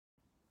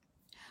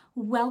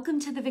Welcome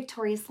to the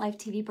Victorious Life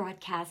TV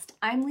broadcast.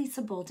 I'm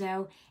Lisa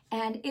Boldo,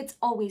 and it's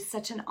always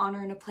such an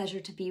honor and a pleasure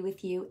to be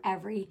with you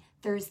every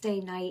Thursday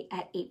night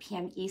at 8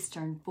 p.m.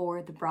 Eastern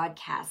for the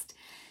broadcast.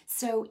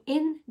 So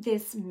in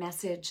this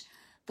message,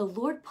 the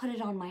Lord put it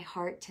on my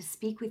heart to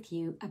speak with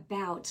you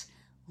about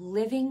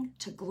living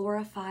to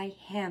glorify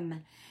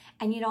Him.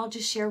 And I'll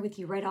just share with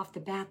you right off the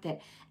bat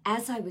that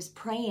as I was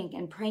praying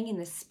in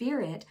the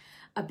Spirit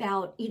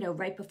about,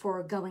 right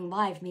before going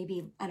live,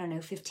 maybe,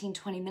 15,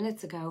 20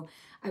 minutes ago,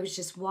 I was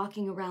just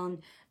walking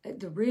around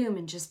the room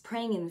and just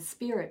praying in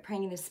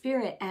the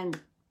Spirit, and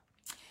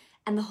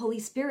the Holy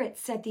Spirit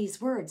said these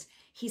words.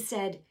 He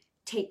said,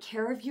 "Take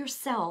care of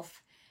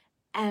yourself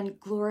and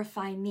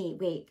glorify me."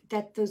 Wait,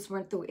 those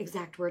weren't the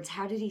exact words.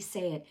 How did He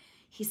say it?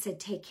 He said,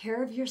 "Take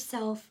care of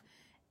yourself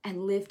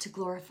and live to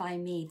glorify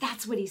me."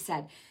 That's what He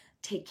said.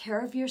 Take care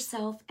of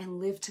yourself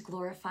and live to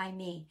glorify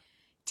me.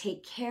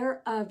 Take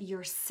care of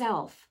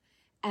yourself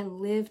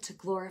and live to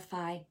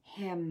glorify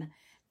Him.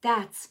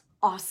 That's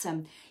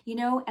awesome.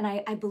 And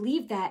I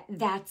believe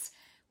that's,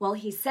 well,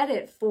 He said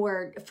it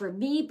for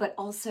me, but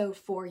also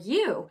for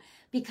you,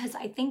 because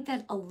I think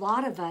that a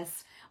lot of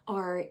us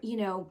are,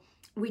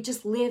 we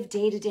just live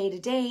day to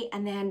day.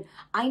 And then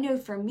I know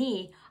for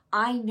me,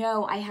 I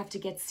know I have to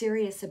get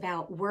serious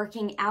about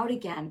working out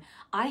again.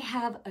 I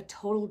have a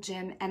total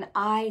gym and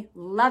I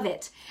love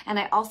it. And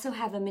I also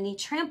have a mini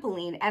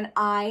trampoline and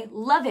I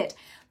love it.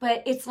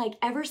 But it's like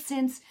ever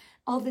since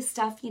all this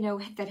stuff,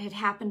 that had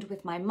happened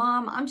with my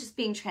mom, I'm just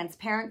being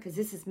transparent because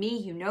this is me,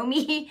 you know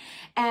me.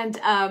 And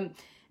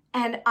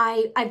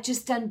I've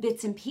just done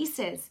bits and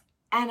pieces.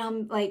 And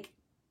I'm like,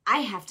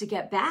 I have to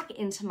get back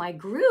into my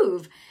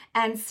groove.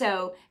 And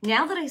so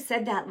now that I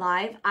said that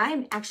live,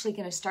 I'm actually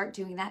going to start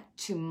doing that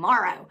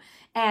tomorrow.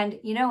 And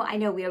I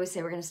know we always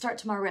say we're going to start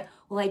tomorrow.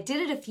 Well, I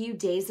did it a few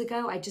days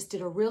ago. I just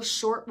did a real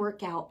short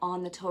workout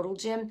on the Total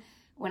Gym.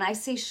 When I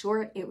say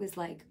short, it was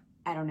like,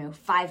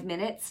 5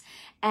 minutes.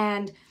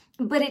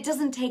 But it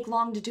doesn't take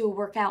long to do a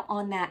workout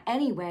on that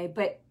anyway.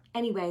 But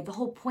anyway, the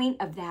whole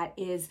point of that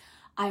is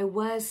I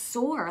was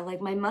sore,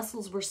 like my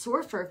muscles were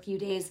sore for a few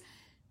days,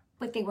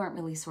 but they weren't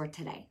really sore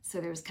today.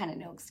 So there was kind of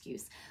no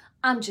excuse.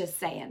 I'm just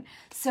saying.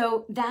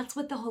 So that's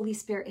what the Holy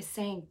Spirit is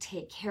saying.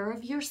 Take care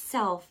of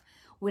yourself,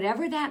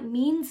 whatever that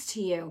means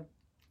to you.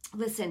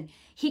 Listen,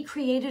 He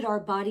created our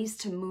bodies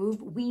to move.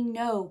 We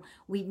know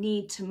we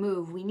need to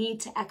move. We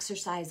need to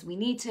exercise. We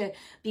need to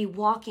be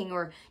walking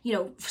or,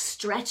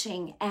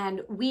 stretching,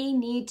 and we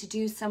need to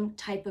do some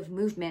type of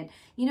movement.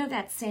 You know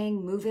that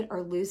saying, move it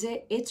or lose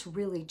it? It's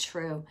really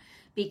true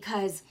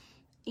because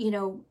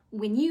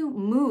when you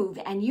move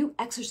and you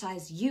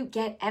exercise, you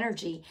get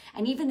energy.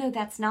 And even though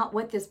that's not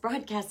what this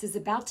broadcast is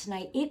about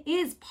tonight, it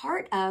is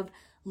part of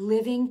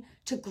living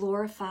to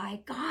glorify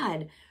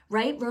God,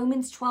 right?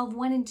 Romans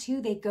 12:1 and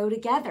 2, they go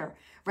together,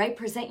 right?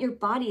 Present your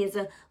body as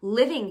a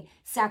living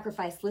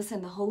sacrifice.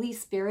 Listen, the Holy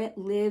Spirit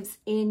lives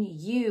in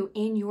you,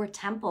 in your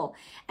temple,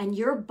 and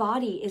your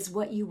body is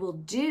what you will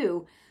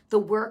do the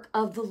work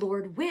of the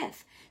Lord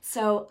with.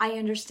 So I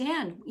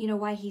understand,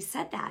 why He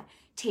said that.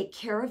 Take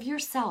care of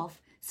yourself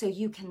so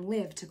you can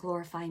live to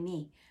glorify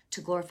me,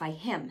 to glorify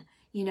Him.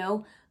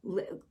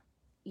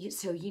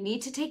 So you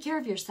need to take care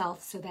of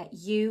yourself so that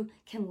you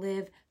can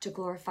live to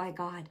glorify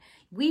God.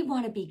 We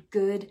want to be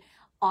good,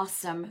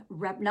 awesome,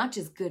 not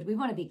just good, we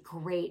want to be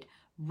great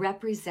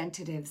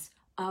representatives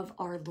of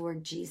our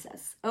Lord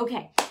Jesus.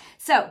 Okay,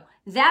 so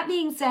that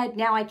being said,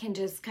 now I can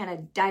just kind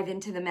of dive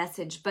into the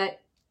message.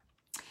 But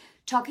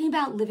talking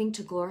about living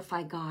to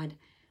glorify God,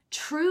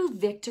 true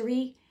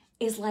victory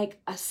is like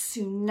a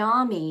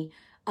tsunami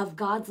of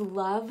God's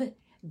love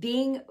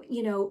being,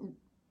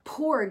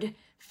 poured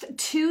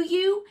to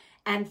you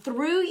and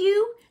through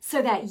you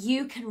so that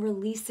you can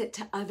release it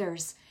to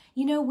others.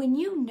 When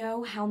you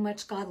know how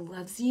much God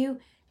loves you,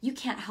 you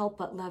can't help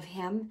but love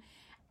Him.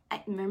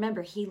 And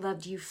remember, He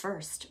loved you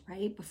first,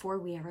 right? Before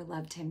we ever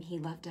loved Him, He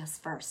loved us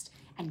first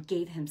and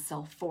gave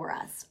Himself for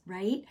us,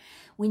 right?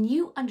 When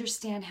you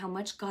understand how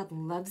much God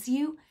loves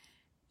you,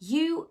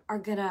 you are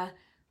gonna,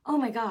 oh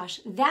my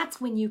gosh,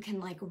 that's when you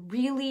can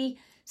really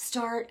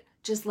start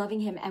just loving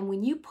Him. And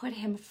when you put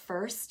Him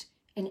first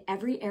in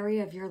every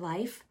area of your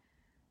life,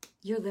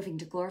 you're living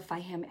to glorify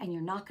Him, and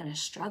you're not going to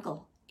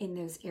struggle in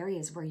those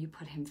areas where you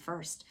put Him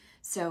first.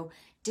 So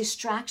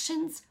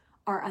distractions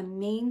are a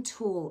main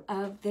tool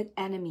of the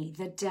enemy,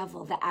 the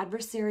devil, the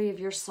adversary of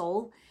your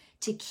soul,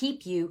 to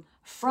keep you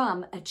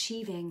from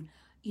achieving,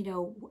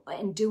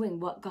 and doing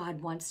what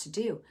God wants to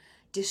do.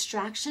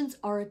 Distractions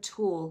are a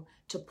tool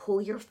to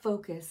pull your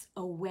focus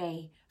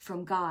away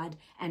from God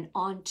and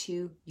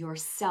onto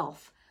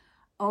yourself.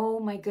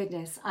 Oh my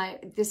goodness.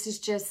 This is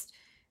just,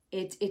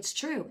 it's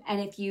true. And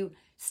if you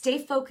stay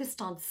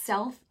focused on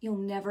self, you'll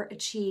never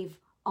achieve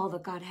all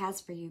that God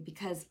has for you,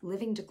 because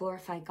living to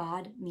glorify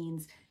God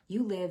means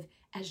you live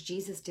as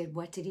Jesus did.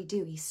 What did He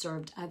do? He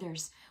served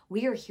others.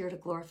 We are here to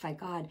glorify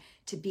God,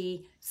 to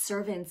be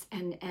servants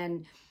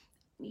and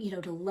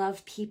to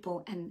love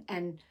people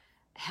and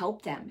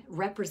help them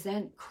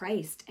represent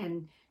Christ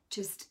and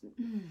just,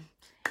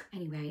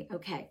 anyway,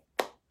 okay.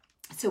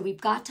 So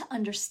we've got to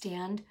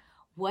understand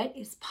what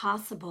is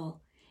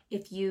possible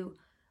if you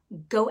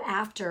go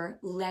after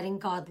letting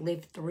God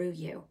live through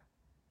you.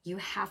 You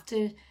have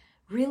to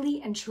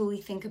really and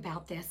truly think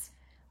about this.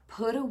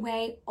 Put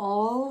away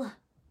all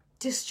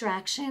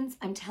distractions.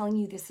 I'm telling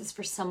you, this is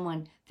for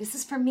someone. This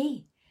is for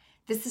me.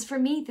 This is for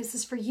me. This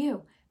is for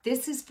you.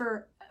 This is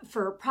for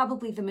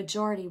probably the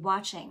majority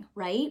watching,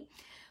 right?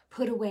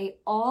 Put away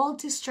all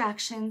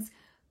distractions,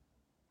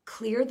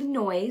 clear the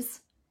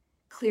noise,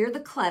 clear the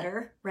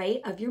clutter,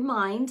 right, of your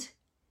mind,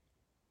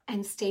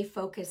 and stay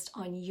focused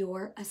on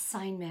your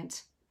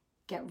assignment.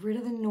 Get rid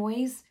of the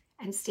noise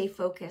and stay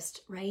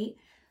focused, right?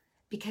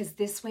 Because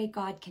this way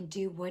God can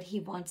do what he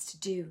wants to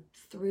do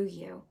through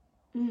you,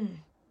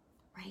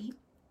 right?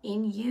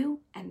 In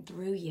you and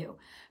through you.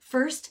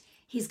 First,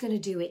 he's going to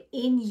do it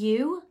in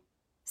you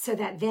so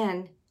that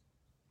then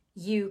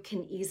you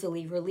can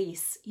easily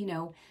release.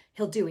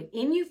 He'll do it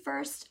in you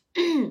first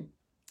and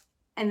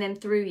then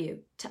through you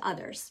to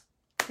others.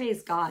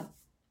 Praise God.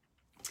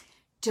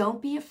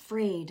 Don't be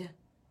afraid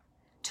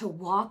to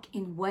walk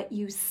in what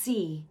you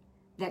see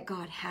that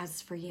God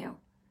has for you.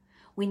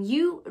 When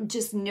you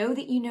just know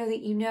that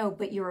you know,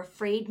 but you're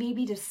afraid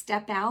maybe to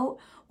step out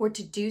or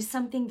to do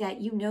something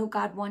that you know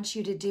God wants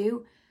you to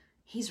do,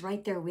 he's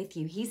right there with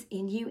you. He's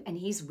in you and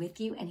he's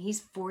with you and he's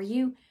for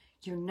you.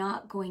 You're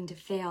not going to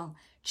fail.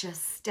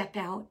 Just step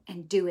out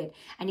and do it.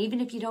 And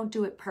even if you don't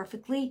do it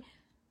perfectly,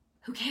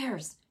 who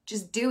cares?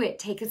 Just do it.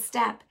 Take a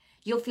step.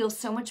 You'll feel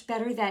so much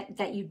better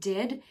that you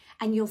did,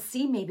 and you'll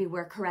see maybe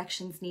where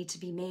corrections need to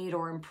be made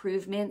or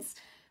improvements,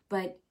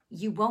 but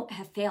you won't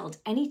have failed.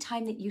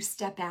 Anytime that you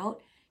step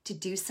out to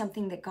do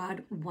something that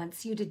God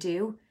wants you to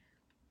do,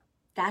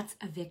 that's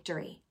a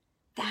victory.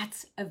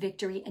 That's a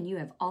victory, and you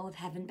have all of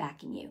heaven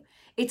backing you.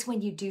 It's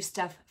when you do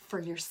stuff for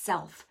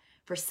yourself,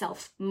 for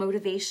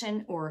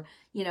self-motivation, or,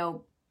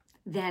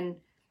 then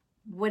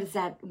what is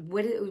that?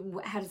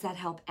 How does that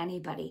help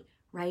anybody,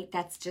 right?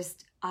 That's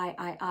just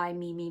I,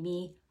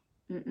 me.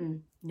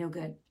 No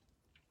good.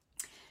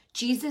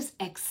 Jesus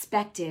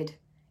expected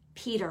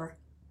Peter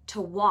to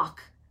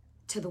walk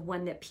to the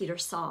one that Peter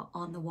saw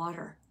on the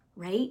water,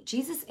 right?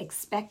 Jesus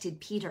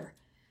expected Peter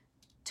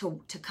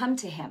to come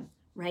to him,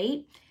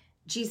 right?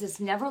 Jesus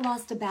never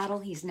lost a battle.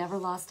 He's never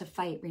lost a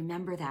fight.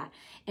 Remember that.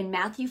 In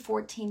Matthew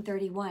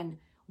 14:31,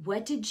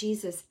 what did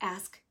Jesus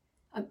ask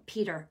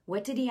Peter?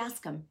 What did he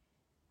ask him?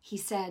 He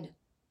said,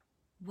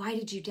 why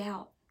did you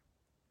doubt?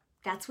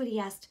 That's what he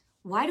asked.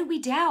 Why do we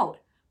doubt,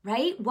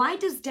 right? Why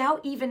does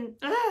doubt even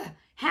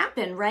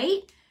happen,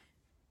 right?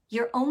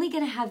 You're only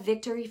going to have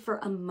victory for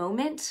a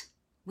moment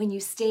when you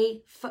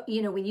stay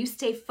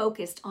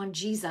focused on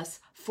Jesus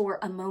for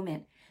a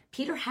moment.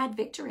 Peter had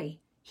victory.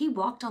 He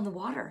walked on the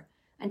water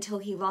until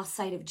he lost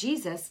sight of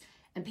Jesus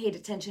and paid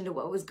attention to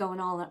what was going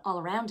on all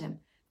around him.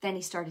 Then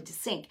he started to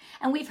sink.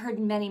 And we've heard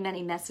many,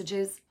 many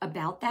messages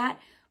about that,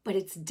 but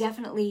it's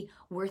definitely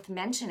worth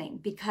mentioning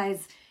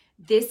because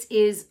this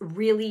is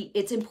really,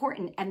 it's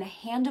important. And the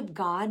hand of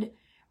God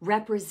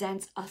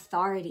represents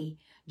authority.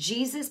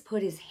 Jesus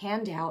put his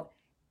hand out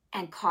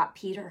and caught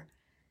Peter.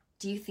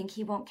 Do you think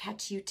he won't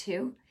catch you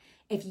too?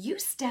 If you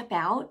step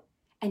out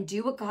and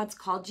do what God's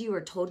called you or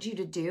told you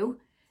to do,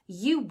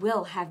 you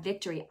will have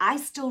victory. I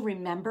still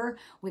remember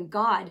when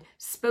God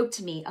spoke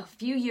to me a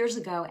few years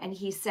ago and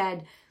he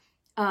said,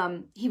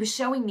 he was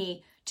showing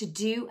me to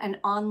do an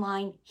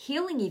online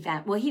healing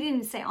event. Well, he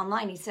didn't say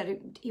online. He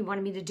said he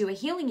wanted me to do a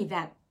healing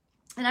event.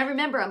 And I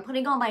remember I'm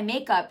putting on my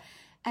makeup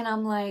and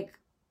I'm like,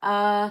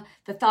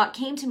 the thought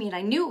came to me and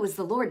I knew it was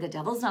the Lord. The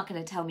devil's not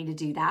going to tell me to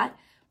do that.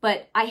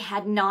 But I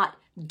had not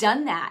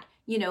done that,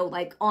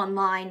 like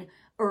online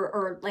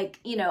or like,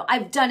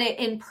 I've done it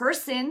in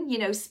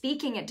person,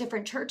 speaking at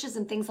different churches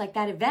and things like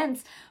that,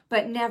 events,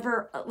 but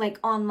never like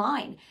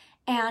online.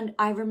 And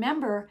I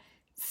remember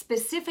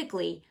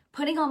specifically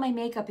putting on my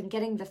makeup and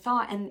getting the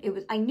thought,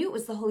 and I knew it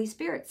was the Holy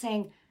Spirit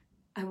saying,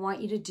 I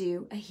want you to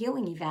do a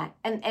healing event.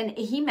 And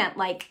he meant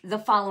like the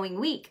following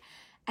week.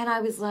 And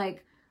I was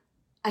like,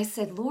 I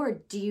said,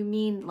 Lord, do you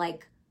mean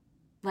like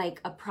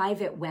a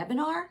private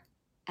webinar?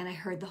 And I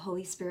heard the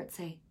Holy Spirit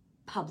say,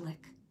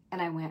 public.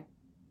 And I went,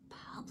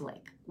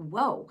 public?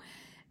 Whoa.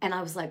 And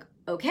I was like,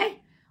 okay,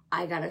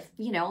 I got to,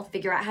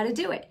 figure out how to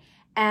do it.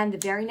 And the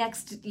very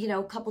next,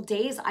 couple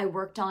days, I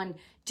worked on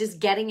just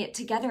getting it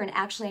together. And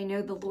actually, I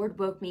know the Lord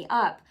woke me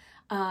up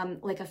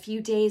like a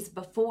few days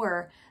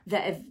before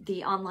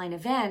the online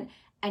event,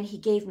 and he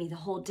gave me the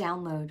whole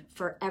download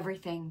for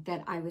everything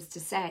that I was to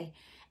say.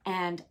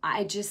 And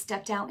I just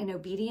stepped out in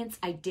obedience.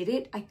 I did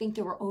it. I think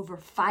there were over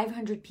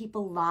 500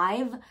 people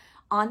live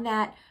on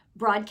that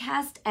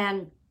broadcast,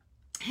 and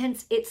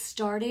hence it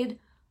started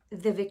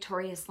the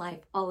victorious life,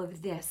 all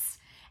of this.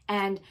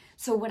 And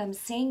so what I'm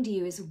saying to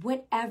you is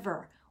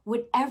whatever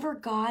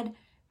God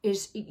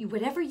is,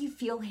 whatever you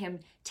feel him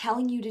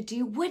telling you to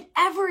do,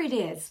 whatever it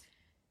is,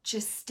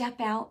 just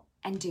step out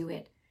and do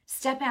it.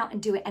 Step out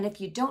and do it. And if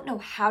you don't know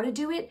how to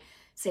do it,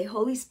 say,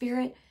 Holy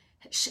Spirit,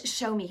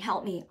 show me,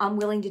 help me. I'm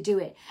willing to do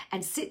it.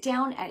 And sit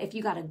down, and if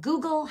you got to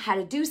Google how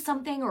to do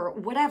something or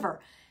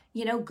whatever,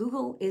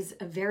 Google is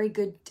a very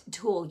good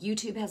tool.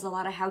 YouTube has a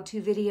lot of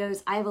how-to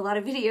videos. I have a lot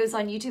of videos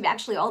on YouTube.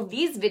 Actually, all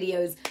these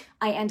videos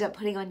I end up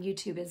putting on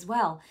YouTube as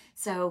well.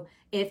 So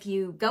if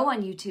you go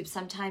on YouTube,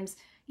 sometimes,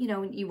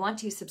 you want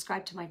to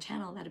subscribe to my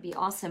channel, that'd be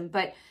awesome.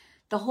 But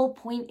the whole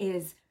point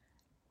is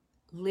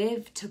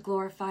live to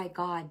glorify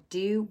God.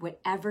 Do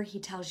whatever he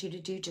tells you to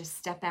do. Just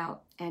step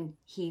out and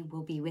he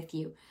will be with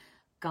you.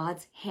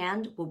 God's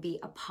hand will be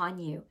upon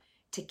you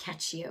to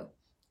catch you.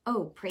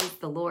 Oh, praise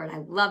the Lord. I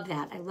love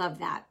that. I love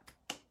that.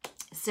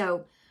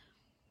 So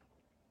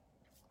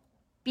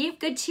be of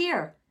good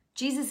cheer.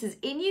 Jesus is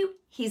in you,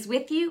 he's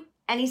with you,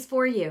 and he's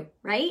for you,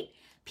 right?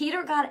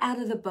 Peter got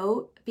out of the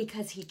boat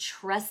because he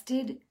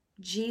trusted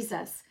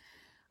Jesus.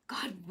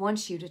 God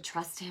wants you to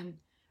trust him,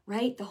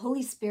 right? The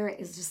Holy Spirit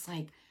is just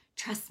like,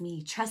 trust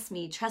me, trust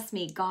me, trust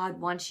me.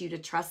 God wants you to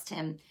trust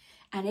him.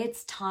 And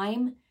it's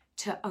time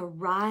to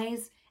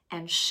arise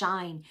and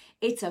shine.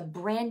 It's a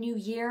brand new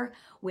year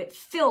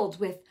filled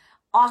with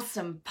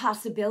awesome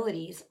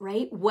possibilities,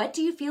 right? What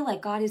do you feel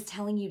like God is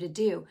telling you to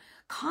do?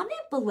 Comment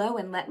below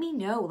and let me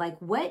know, like,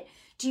 what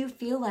do you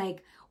feel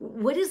like?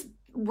 What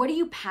are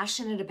you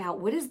passionate about?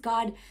 What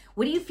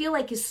do you feel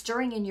like is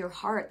stirring in your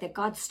heart, that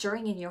God's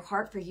stirring in your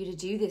heart for you to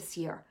do this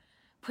year?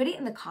 Put it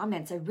in the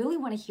comments. I really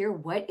want to hear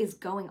what is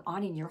going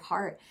on in your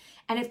heart.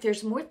 And if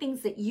there's more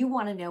things that you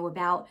want to know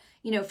about,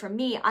 for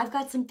me, I've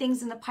got some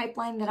things in the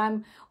pipeline that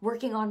I'm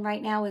working on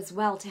right now as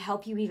well to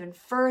help you even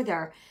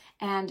further.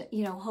 And,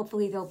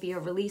 hopefully there'll be a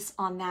release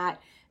on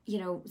that,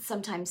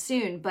 sometime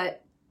soon.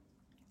 But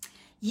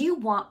you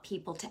want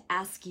people to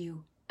ask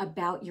you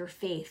about your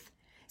faith.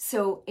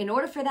 So in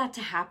order for that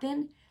to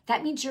happen,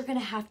 that means you're going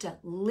to have to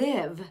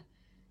live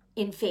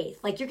in faith.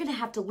 Like, you're going to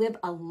have to live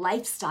a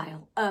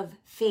lifestyle of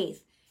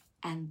faith.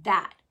 And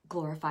that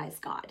glorifies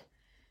God.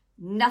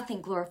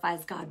 Nothing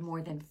glorifies God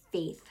more than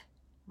faith,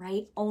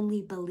 right?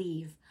 Only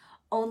believe,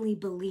 only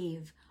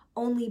believe,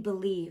 only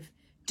believe.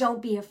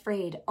 Don't be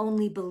afraid,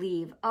 only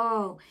believe.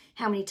 Oh,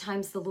 how many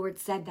times the Lord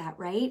said that,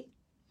 right?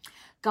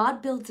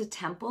 God builds a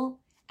temple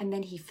and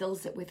then he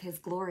fills it with his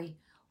glory.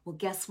 Well,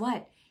 guess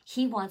what?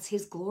 He wants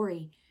his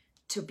glory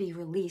to be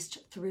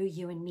released through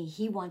you and me.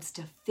 He wants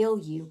to fill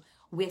you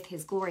with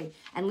his glory.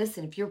 And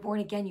listen, if you're born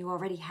again, you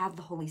already have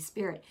the Holy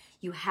Spirit.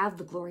 You have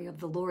the glory of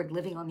the Lord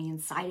living on the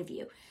inside of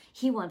you.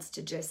 He wants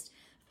to just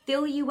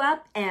fill you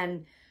up,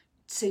 and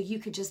so you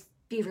could just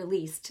be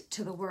released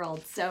to the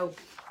world. So,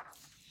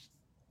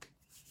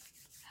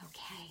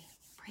 okay,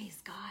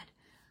 praise God.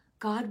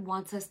 God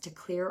wants us to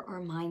clear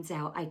our minds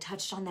out. I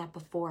touched on that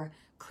before.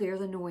 Clear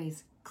the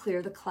noise,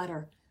 clear the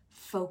clutter,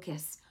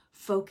 focus,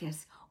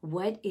 focus.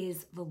 What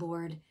is the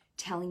Lord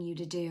telling you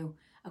to do?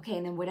 Okay,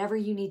 and then whatever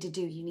you need to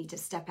do, you need to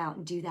step out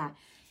and do that.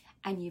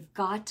 And you've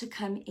got to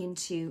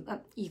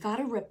you got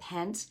to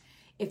repent.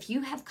 If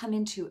you have come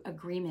into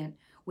agreement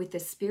with the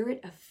spirit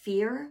of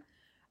fear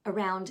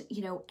around,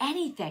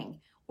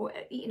 anything, or,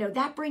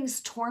 that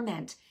brings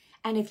torment.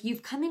 And if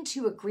you've come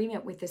into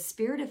agreement with the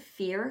spirit of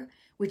fear,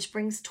 which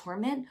brings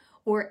torment,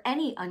 or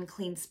any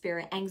unclean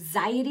spirit,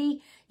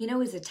 anxiety,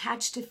 is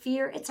attached to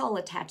fear. It's all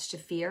attached to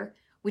fear,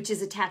 which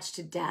is attached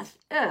to death.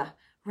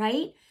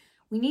 Right?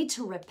 We need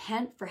to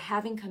repent for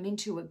having come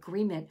into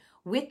agreement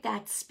with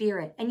that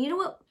spirit. And you know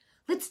what?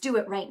 Let's do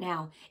it right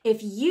now.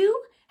 If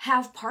you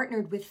have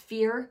partnered with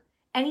fear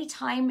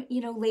anytime,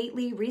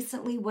 lately,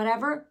 recently,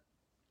 whatever,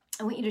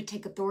 I want you to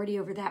take authority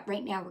over that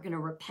right now. We're going to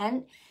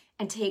repent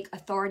and take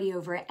authority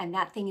over it, and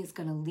that thing is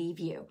going to leave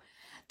you.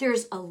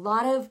 There's a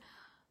lot of,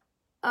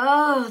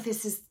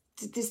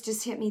 this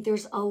just hit me.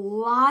 There's a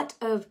lot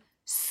of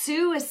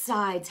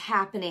suicides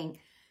happening.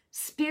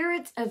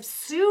 Spirits of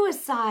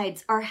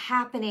suicides are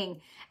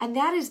happening, and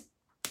that is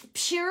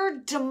pure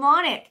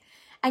demonic.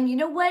 And you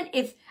know what?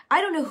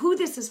 I don't know who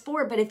this is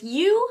for, but if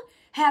you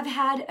have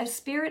had a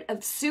spirit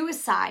of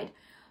suicide,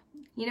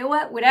 you know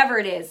what? Whatever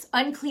it is,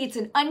 it's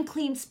an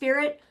unclean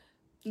spirit.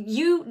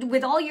 You,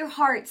 with all your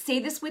heart, say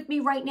this with me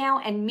right now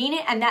and mean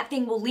it, and that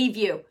thing will leave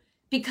you,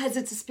 because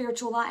it's a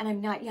spiritual law. And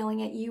I'm not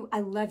yelling at you. I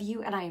love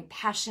you, and I am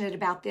passionate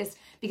about this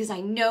because I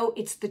know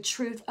it's the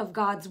truth of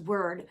God's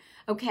word.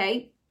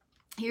 Okay?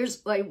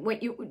 Here's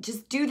what you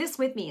just do this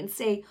with me and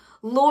say,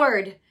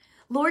 Lord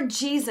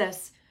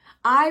Jesus,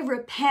 I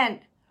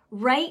repent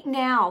right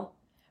now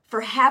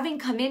for having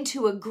come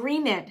into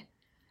agreement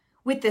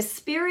with the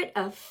spirit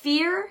of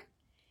fear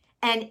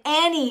and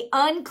any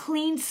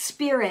unclean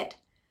spirit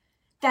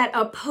that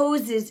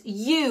opposes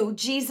you,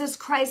 Jesus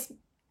Christ,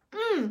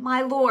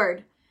 my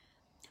Lord.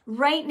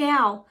 Right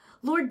now,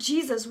 Lord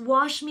Jesus,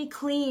 wash me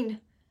clean.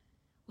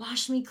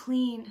 Wash me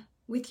clean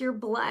with your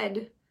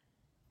blood.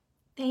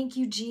 Thank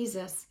you,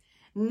 Jesus.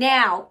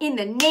 Now, in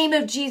the name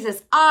of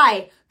Jesus,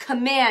 I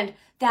command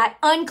that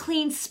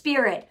unclean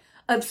spirit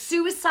of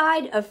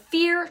suicide, of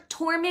fear,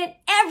 torment,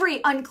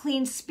 every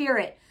unclean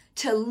spirit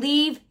to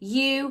leave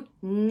you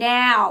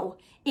now,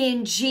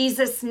 in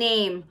Jesus'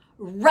 name,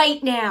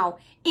 right now,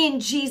 in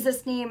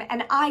Jesus' name.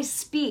 And I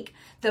speak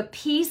the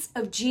peace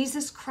of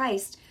Jesus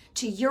Christ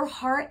to your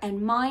heart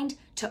and mind,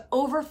 to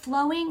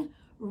overflowing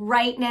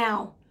right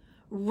now,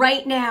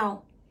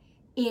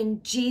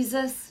 in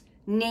Jesus'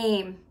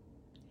 name.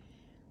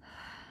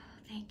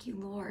 Thank you,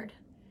 Lord.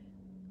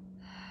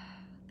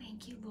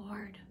 Thank you,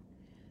 Lord.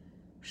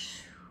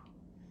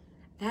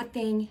 That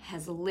thing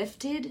has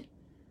lifted.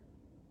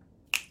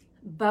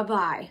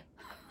 Bye-bye.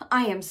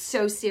 I am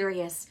so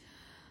serious.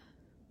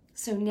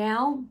 So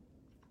now,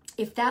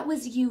 if that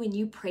was you and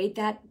you prayed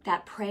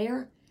that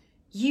prayer,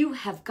 you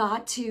have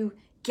got to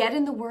get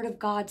in the Word of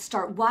God,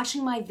 start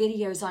watching my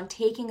videos on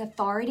taking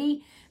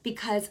authority,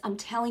 because I'm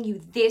telling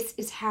you, this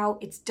is how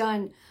it's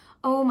done.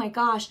 Oh my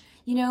gosh.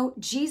 You know,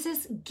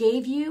 Jesus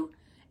gave you,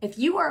 if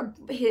you are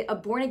a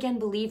born-again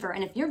believer,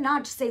 and if you're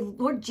not, just say,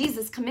 Lord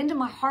Jesus, come into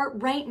my heart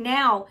right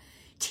now.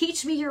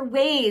 Teach me your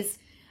ways.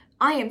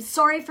 I am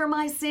sorry for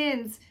my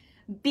sins.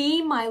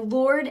 Be my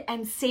Lord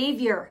and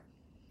Savior.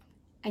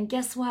 And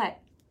guess what?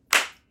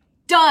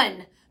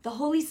 Done. The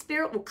Holy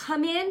Spirit will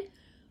come in,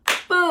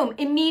 boom,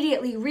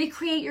 immediately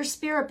recreate your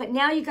spirit. But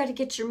now you got to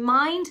get your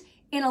mind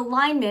in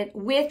alignment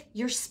with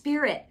your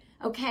spirit,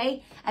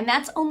 okay? And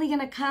that's only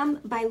going to come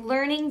by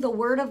learning the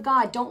Word of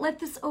God. Don't let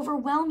this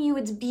overwhelm you.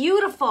 It's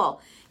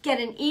beautiful. Get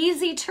an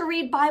easy to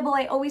read Bible.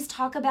 I always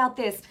talk about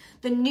this.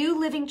 The New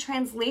Living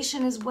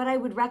Translation is what I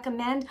would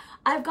recommend.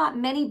 I've got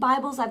many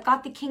Bibles. I've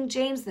got the King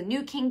James, the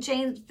New King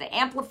James, the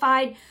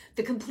Amplified,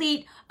 the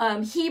complete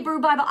Hebrew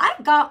Bible.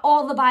 I've got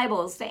all the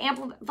Bibles, the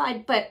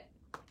Amplified, but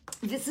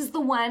this is the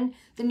one,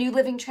 the New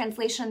Living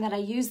Translation, that I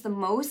use the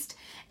most.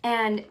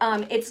 And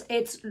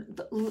it's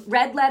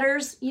red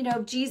letters, you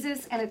know,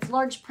 Jesus, and it's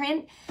large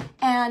print.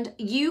 And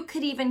you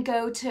could even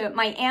go to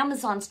my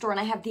Amazon store, and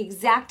I have the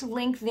exact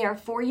link there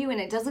for you, and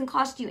it doesn't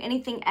cost you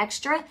anything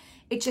extra.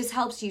 It just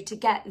helps you to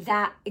get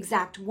that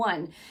exact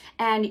one.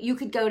 And you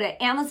could go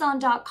to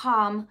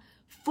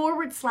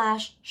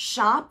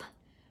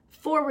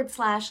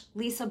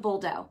amazon.com/shop/Lisa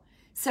Boldo.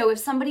 So if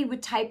somebody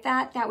would type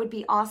that, that would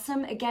be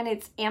awesome. Again,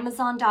 it's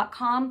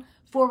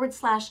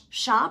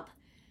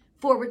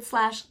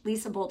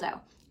amazon.com/shop/Lisa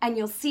Boldo. And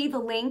you'll see the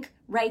link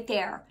right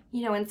there,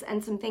 you know,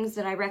 and some things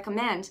that I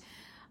recommend.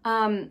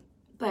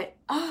 But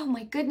oh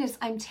my goodness,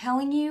 I'm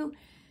telling you,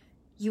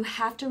 you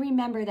have to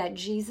remember that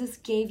Jesus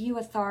gave you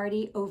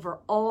authority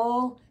over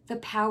all the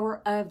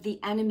power of the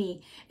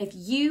enemy. If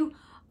you've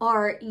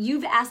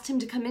asked him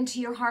to come into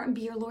your heart and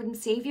be your Lord and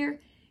Savior,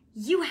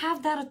 you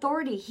have that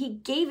authority. He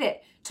gave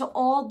it to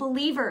all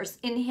believers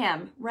in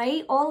him,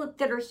 right? All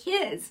that are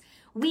his.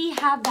 We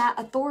have that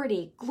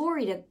authority.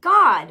 Glory to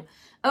God.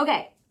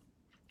 Okay,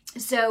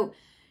 so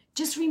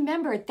just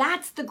remember,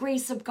 that's the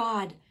grace of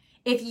God.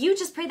 If you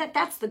just pray that,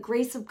 that's the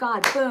grace of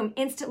God. Boom,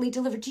 instantly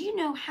delivered. Do you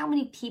know how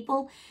many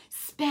people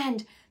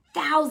spend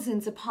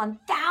thousands upon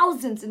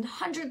thousands and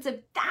hundreds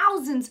of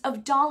thousands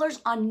of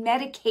dollars on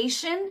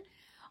medication?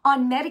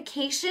 On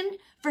medication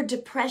for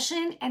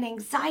depression and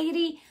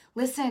anxiety?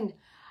 Listen,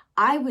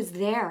 I was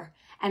there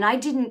and I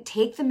didn't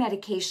take the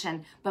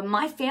medication, but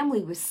my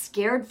family was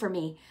scared for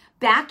me.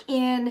 Back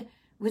in,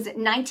 was it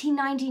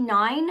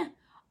 1999?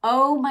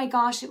 Oh my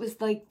gosh, it was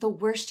like the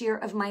worst year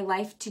of my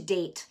life to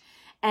date.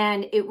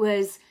 And it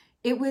was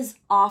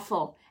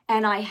awful.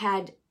 And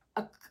I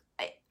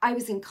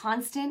was in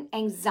constant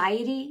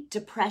anxiety,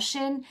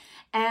 depression,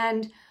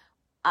 and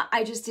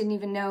I just didn't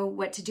even know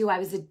what to do. I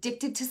was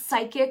addicted to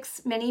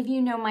psychics. Many of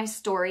you know my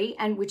story,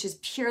 and which is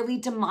purely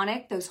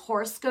demonic. Those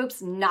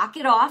horoscopes, knock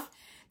it off.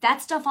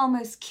 That stuff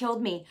almost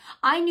killed me.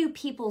 I knew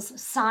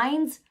people's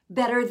signs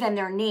better than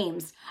their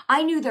names.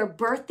 I knew their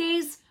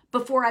birthdays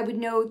before I would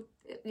know,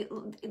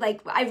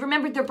 like I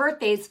remembered their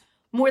birthdays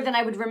more than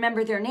I would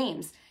remember their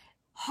names.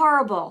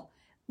 Horrible.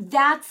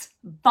 That's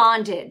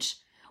bondage.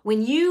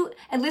 When you,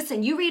 and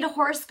listen, you read a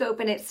horoscope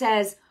and it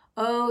says,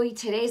 oh,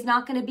 today's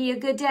not going to be a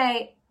good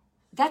day.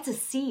 That's a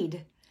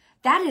seed.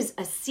 That is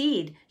a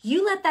seed.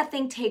 You let that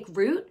thing take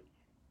root,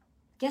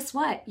 guess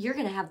what? You're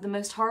going to have the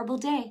most horrible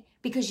day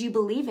because you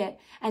believe it.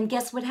 And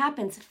guess what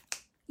happens?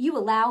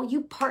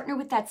 You partner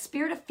with that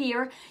spirit of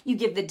fear. You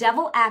give the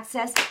devil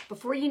access.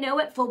 Before you know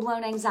it,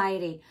 full-blown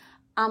anxiety.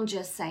 I'm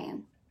just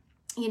saying.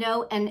 You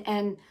know,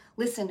 and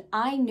listen,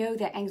 I know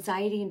that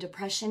anxiety and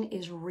depression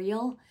is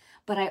real,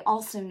 but I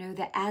also know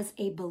that as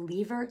a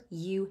believer,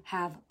 you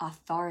have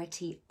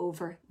authority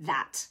over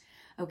that.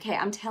 Okay,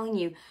 I'm telling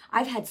you,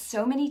 I've had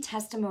so many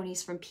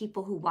testimonies from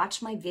people who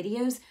watch my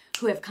videos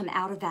who have come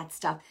out of that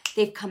stuff.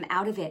 They've come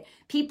out of it.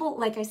 People,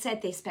 like I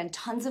said, they spend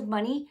tons of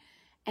money,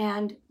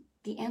 and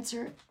the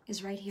answer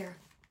is right here.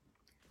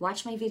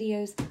 Watch my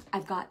videos.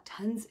 I've got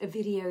tons of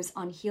videos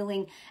on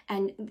healing.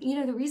 And you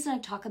know, the reason I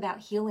talk about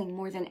healing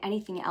more than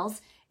anything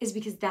else is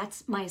because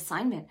that's my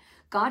assignment.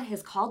 God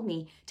has called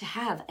me to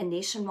have a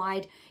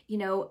nationwide, you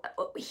know,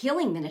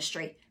 healing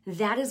ministry.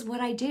 That is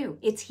what I do.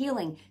 It's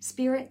healing,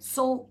 spirit,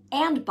 soul,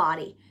 and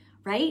body,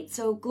 right?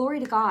 So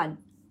glory to God.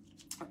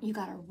 You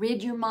got to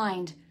rid your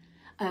mind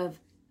of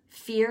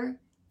fear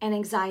and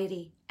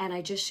anxiety. And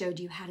I just showed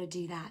you how to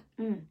do that.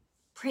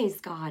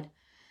 Praise God.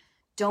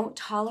 Don't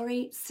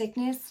tolerate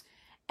sickness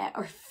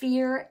or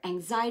fear,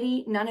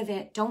 anxiety, none of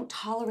it. Don't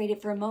tolerate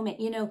it for a moment.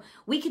 You know,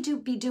 we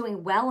could be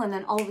doing well and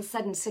then all of a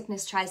sudden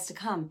sickness tries to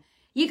come.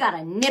 You got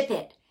to nip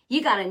it.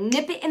 You got to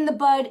nip it in the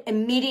bud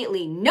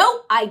immediately.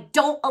 Nope, I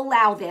don't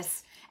allow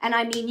this. And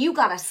I mean, you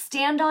got to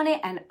stand on it.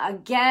 And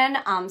again,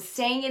 I'm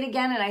saying it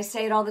again, and I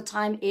say it all the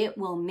time. It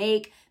will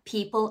make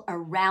people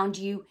around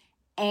you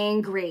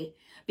angry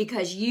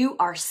because you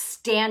are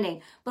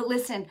standing. But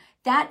listen,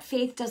 that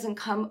faith doesn't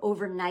come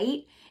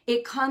overnight.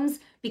 It comes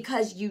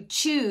because you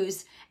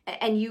choose,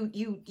 and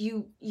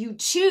you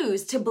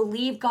choose to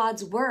believe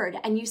God's word,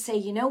 and you say,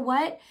 you know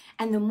what?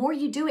 And the more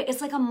you do it,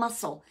 it's like a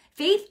muscle.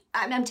 Faith,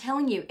 I'm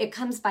telling you, it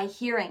comes by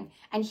hearing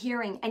and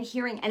hearing and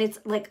hearing, and it's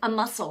like a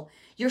muscle.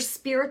 Your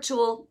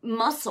spiritual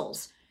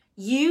muscles.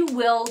 You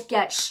will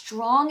get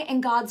strong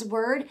in God's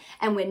word,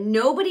 and when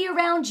nobody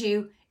around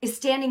you is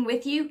standing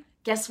with you,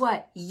 guess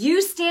what?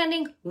 You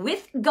standing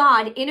with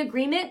God in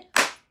agreement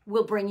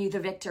will bring you the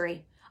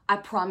victory. I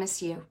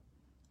promise you.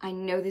 I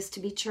know this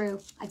to be true.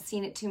 I've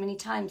seen it too many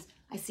times.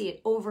 I see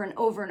it over and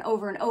over and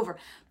over and over.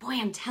 Boy,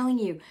 I'm telling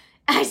you,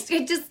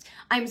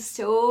 I'm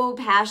so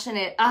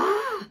passionate.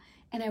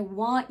 And I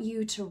want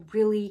you to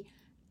really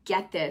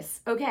get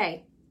this.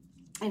 Okay.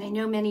 And I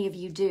know many of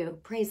you do.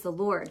 Praise the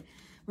Lord.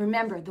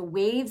 Remember, the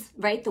waves,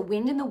 right? The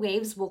wind and the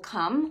waves will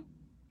come,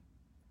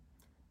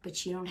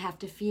 but you don't have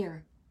to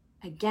fear.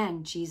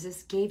 Again,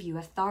 Jesus gave you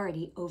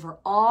authority over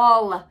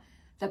all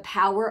the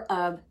power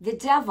of the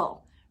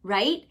devil,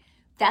 right?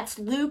 That's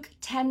Luke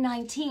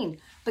 10:19.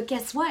 But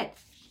guess what?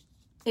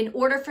 In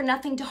order for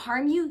nothing to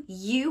harm you,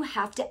 you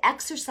have to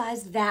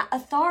exercise that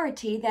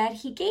authority that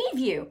he gave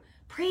you.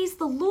 Praise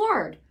the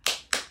Lord,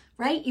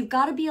 right? You've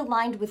got to be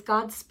aligned with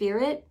God's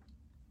Spirit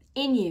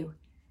in you.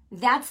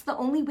 That's the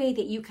only way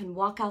that you can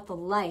walk out the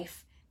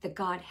life that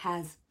God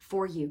has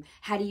for you.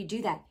 How do you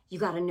do that? You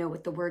got to know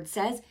what the word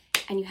says,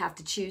 and you have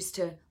to choose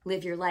to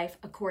live your life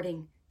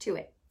according to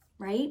it,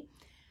 right?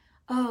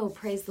 Oh,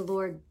 praise the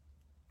Lord.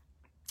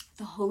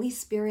 The Holy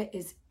Spirit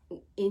is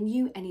in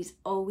you, and he's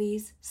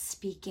always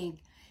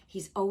speaking.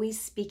 He's always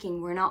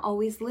speaking. We're not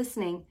always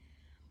listening,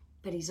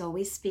 but he's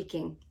always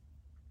speaking.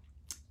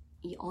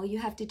 All you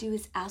have to do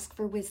is ask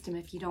for wisdom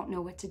if you don't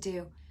know what to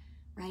do,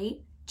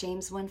 right?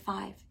 James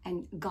 1:5,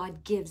 and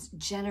God gives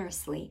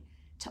generously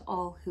to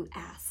all who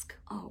ask.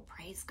 Oh,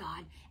 praise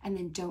God. And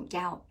then don't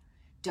doubt.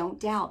 Don't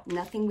doubt,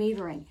 nothing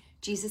wavering.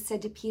 Jesus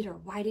said to Peter,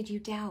 why did you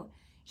doubt?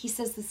 He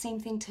says the same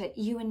thing to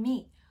you and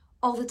me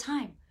all the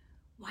time.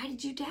 Why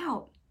did you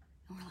doubt?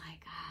 And we're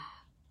like,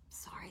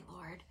 sorry,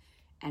 Lord.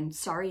 And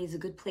sorry is a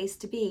good place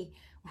to be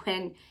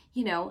when,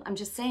 I'm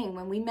just saying,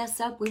 when we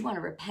mess up, we want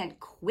to repent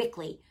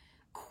quickly,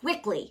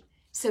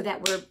 so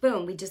that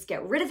we just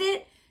get rid of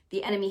it.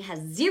 The enemy has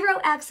zero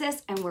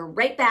access, and we're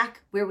right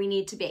back where we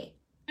need to be.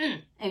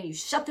 And you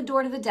shut the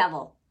door to the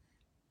devil.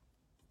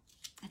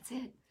 That's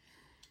it.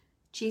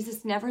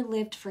 Jesus never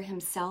lived for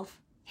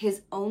himself.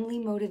 His only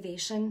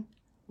motivation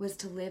was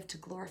to live to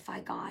glorify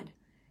God.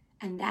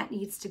 And that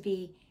needs to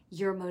be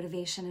your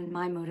motivation and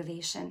my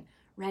motivation,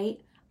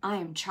 right? I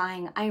am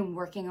trying. I am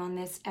working on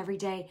this every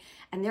day.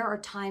 And there are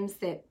times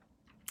that,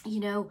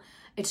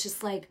 it's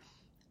just like,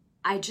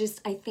 I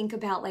think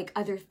about like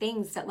other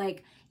things that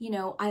like,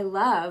 I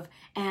love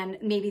and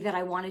maybe that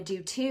I want to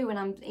do too. And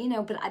I'm,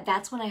 but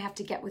that's when I have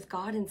to get with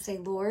God and say,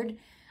 Lord,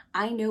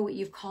 I know what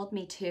you've called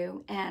me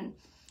to. And,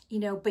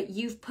 but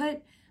you've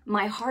put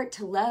my heart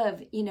to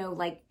love,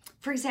 like,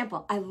 for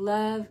example, I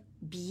love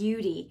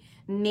beauty,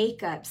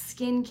 makeup,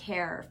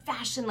 skincare,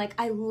 fashion. Like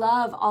I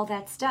love all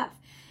that stuff.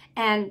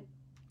 And,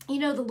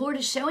 the Lord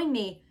is showing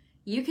me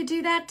you could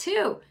do that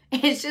too.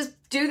 It's just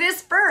do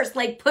this first,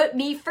 like put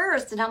me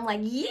first. And I'm like,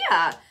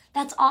 yeah,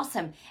 that's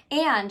awesome.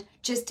 And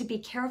just to be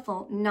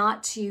careful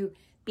not to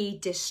be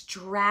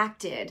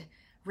distracted,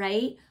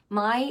 right?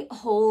 My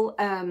whole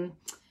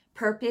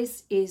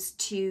purpose is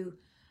to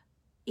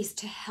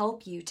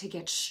help you to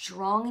get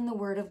strong in the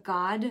Word of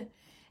God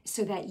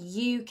so that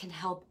you can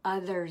help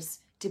others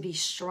to be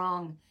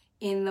strong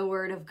in the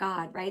Word of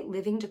God, right?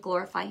 Living to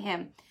glorify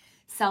Him.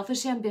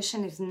 Selfish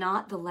ambition is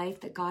not the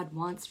life that God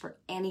wants for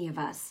any of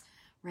us,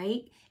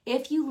 right?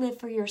 If you live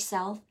for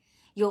yourself,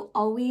 you'll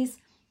always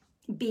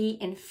be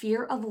in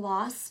fear of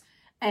loss,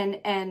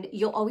 and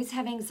you'll always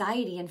have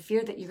anxiety and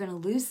fear that you're going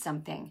to lose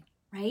something,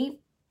 right?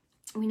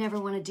 We never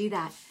want to do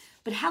that.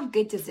 But how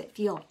good does it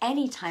feel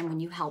anytime when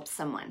you help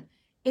someone?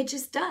 It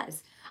just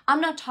does. I'm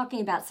not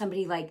talking about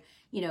somebody like,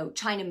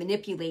 trying to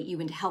manipulate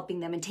you into helping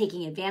them and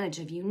taking advantage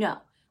of you. No,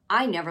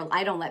 I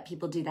don't let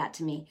people do that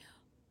to me.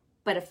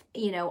 But if,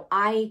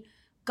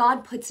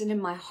 God puts it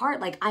in my heart,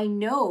 like I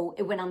know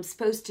when I'm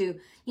supposed to,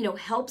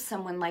 help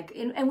someone, like,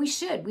 and we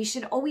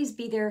should always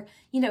be there,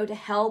 to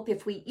help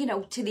if we,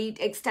 to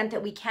the extent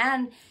that we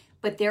can.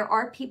 But there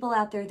are people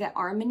out there that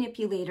are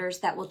manipulators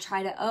that will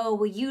try to, oh,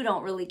 well, you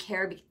don't really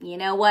care. You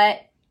know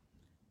what?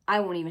 I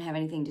won't even have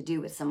anything to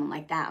do with someone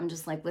like that. I'm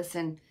just like,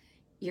 listen,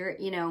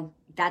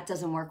 that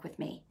doesn't work with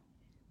me.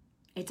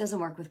 It doesn't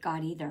work with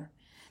God either.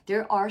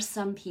 There are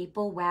some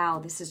people, wow,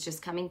 this is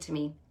just coming to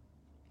me.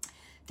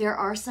 There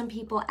are some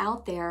people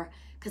out there,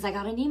 because I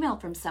got an email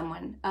from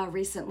someone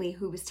recently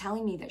who was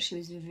telling me that she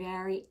was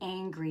very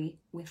angry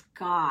with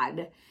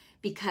God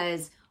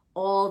because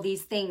all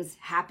these things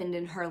happened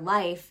in her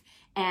life,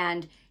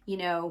 and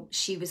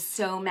she was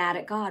so mad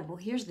at God. Well,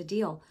 here's the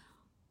deal.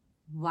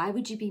 Why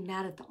would you be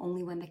mad at the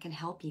only one that can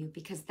help you?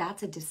 Because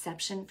that's a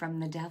deception from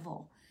the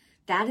devil.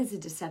 That is a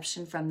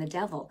deception from the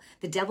devil.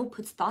 The devil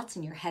puts thoughts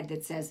in your head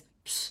that says,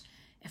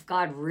 if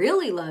God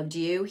really loved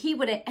you, he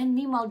would have. And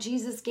meanwhile,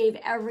 Jesus gave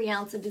every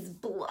ounce of his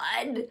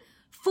blood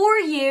for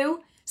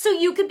you so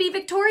you could be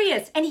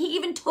victorious. And he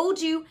even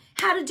told you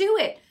how to do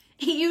it.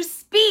 You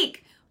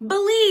speak,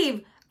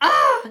 believe,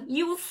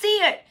 you will see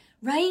it,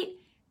 right?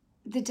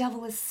 The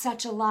devil is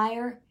such a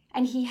liar,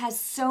 and he has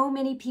so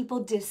many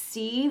people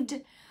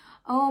deceived.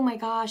 Oh my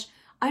gosh,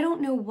 I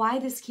don't know why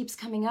this keeps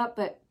coming up,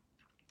 but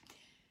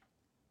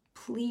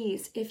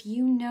please, if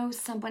you know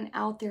someone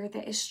out there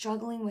that is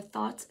struggling with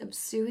thoughts of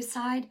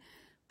suicide,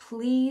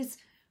 please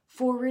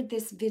forward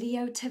this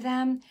video to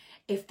them.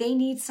 If they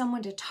need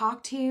someone to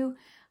talk to,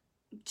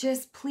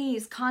 just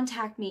please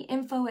contact me,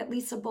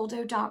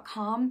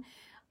 info@lisaboldo.com.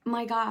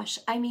 My gosh,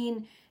 I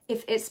mean,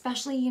 if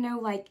especially,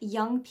 like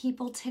young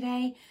people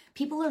today,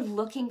 people are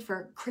looking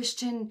for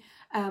Christian,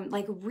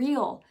 like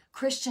real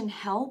Christian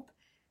help.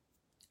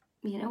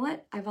 You know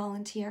what? I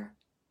volunteer.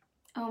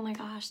 Oh my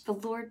gosh, the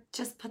Lord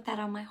just put that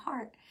on my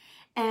heart.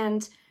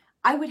 And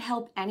I would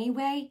help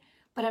anyway,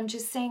 but I'm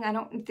just saying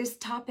this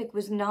topic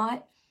was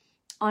not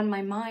on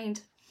my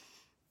mind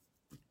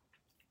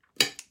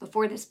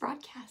before this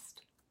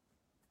broadcast.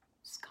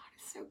 God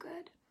is so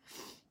good.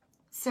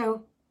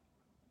 So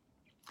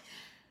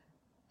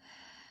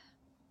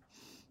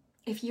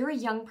if you're a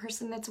young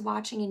person that's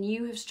watching and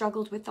you have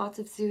struggled with thoughts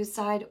of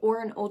suicide, or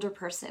an older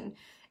person,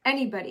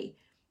 anybody,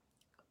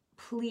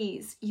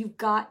 please, you've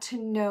got to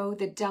know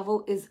the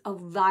devil is a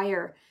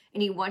liar,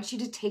 and he wants you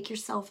to take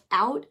yourself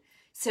out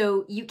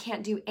so you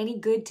can't do any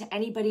good to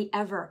anybody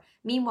ever.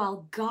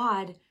 Meanwhile,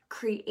 God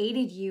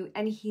created you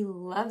and he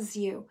loves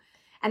you.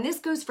 And this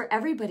goes for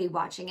everybody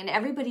watching and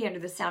everybody under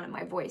the sound of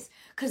my voice,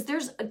 because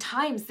there's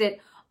times that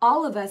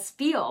all of us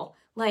feel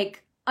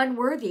like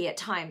unworthy at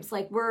times.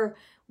 Like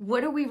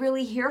what are we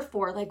really here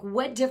for? Like,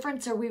 what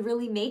difference are we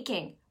really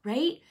making,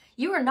 right?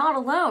 You are not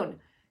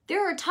alone.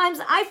 There are times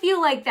I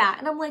feel like that.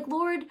 And I'm like,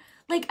 Lord,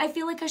 I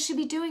feel like I should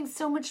be doing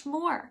so much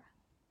more.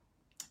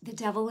 The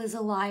devil is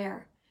a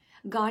liar.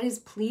 God is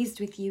pleased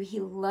with you.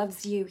 He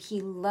loves you. He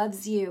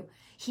loves you.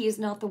 He is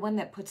not the one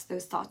that puts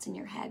those thoughts in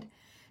your head.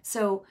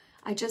 So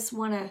I just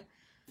want to,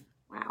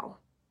 wow,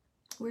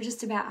 we're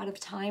just about out of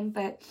time,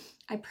 but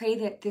I pray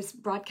that this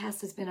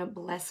broadcast has been a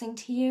blessing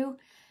to you.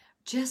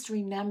 Just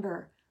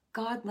remember,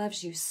 God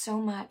loves you so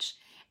much.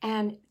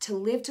 And to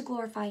live to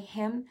glorify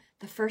him,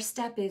 the first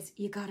step is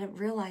you got to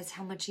realize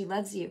how much he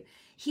loves you.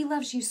 He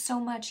loves you so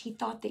much. He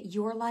thought that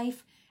your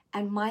life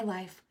and my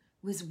life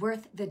was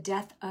worth the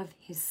death of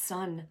his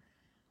son.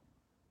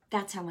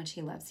 That's how much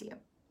he loves you.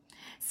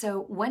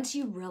 So once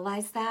you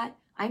realize that,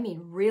 I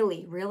mean,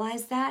 really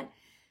realize that,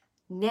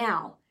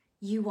 now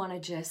you want to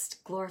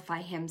just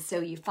glorify him. So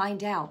you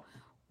find out,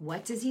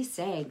 what does he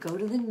say? Go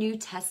to the New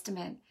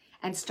Testament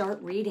and start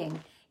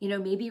reading.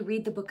 Maybe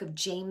read the book of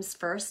James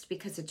first,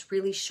 because it's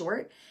really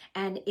short,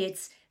 and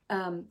it's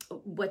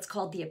what's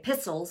called the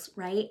epistles,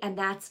 right? And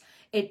that's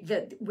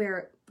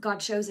where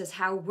God shows us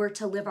how we're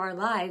to live our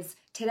lives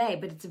today.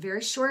 But it's a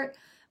very short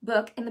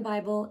book in the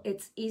Bible.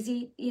 It's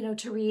easy,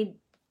 to read,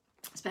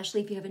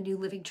 especially if you have a New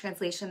Living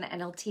Translation, the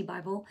NLT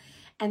Bible,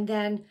 and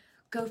then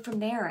go from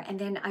there. And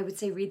then I would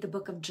say read the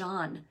book of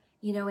John,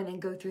 and then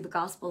go through the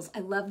Gospels. I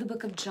love the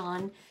book of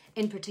John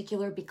in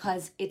particular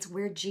because it's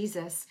where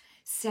Jesus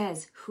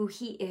says who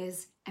he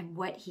is and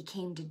what he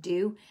came to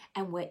do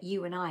and what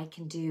you and I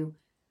can do,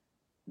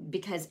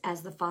 because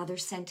as the Father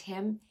sent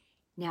him,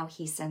 now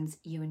he sends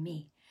you and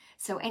me.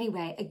 So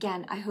anyway,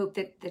 again, I hope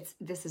that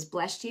this has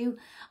blessed you.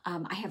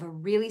 I have a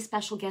really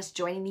special guest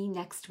joining me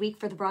next week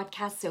for the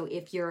broadcast. So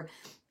if you're,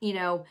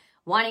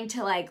 wanting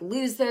to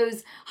lose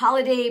those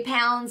holiday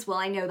pounds, well,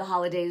 I know the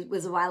holiday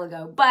was a while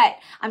ago, but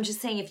I'm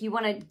just saying, if you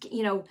want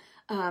to,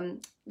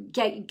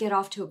 get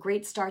off to a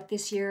great start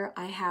this year,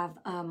 I have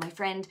my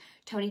friend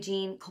Tony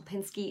Jean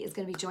Kolpinski is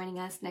going to be joining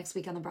us next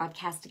week on the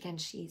broadcast again.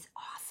 She's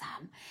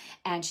awesome,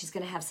 and she's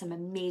going to have some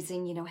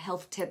amazing,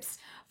 health tips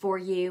for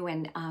you,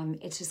 and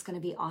it's just going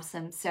to be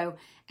awesome. So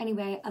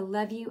anyway, I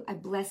love you. I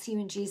bless you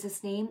in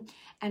Jesus' name.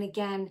 And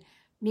again,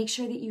 make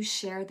sure that you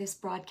share this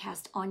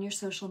broadcast on your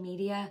social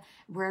media,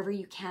 wherever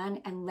you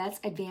can, and let's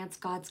advance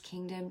God's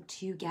kingdom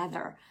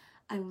together.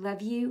 I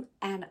love you,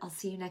 and I'll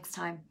see you next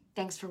time.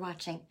 Thanks for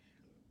watching.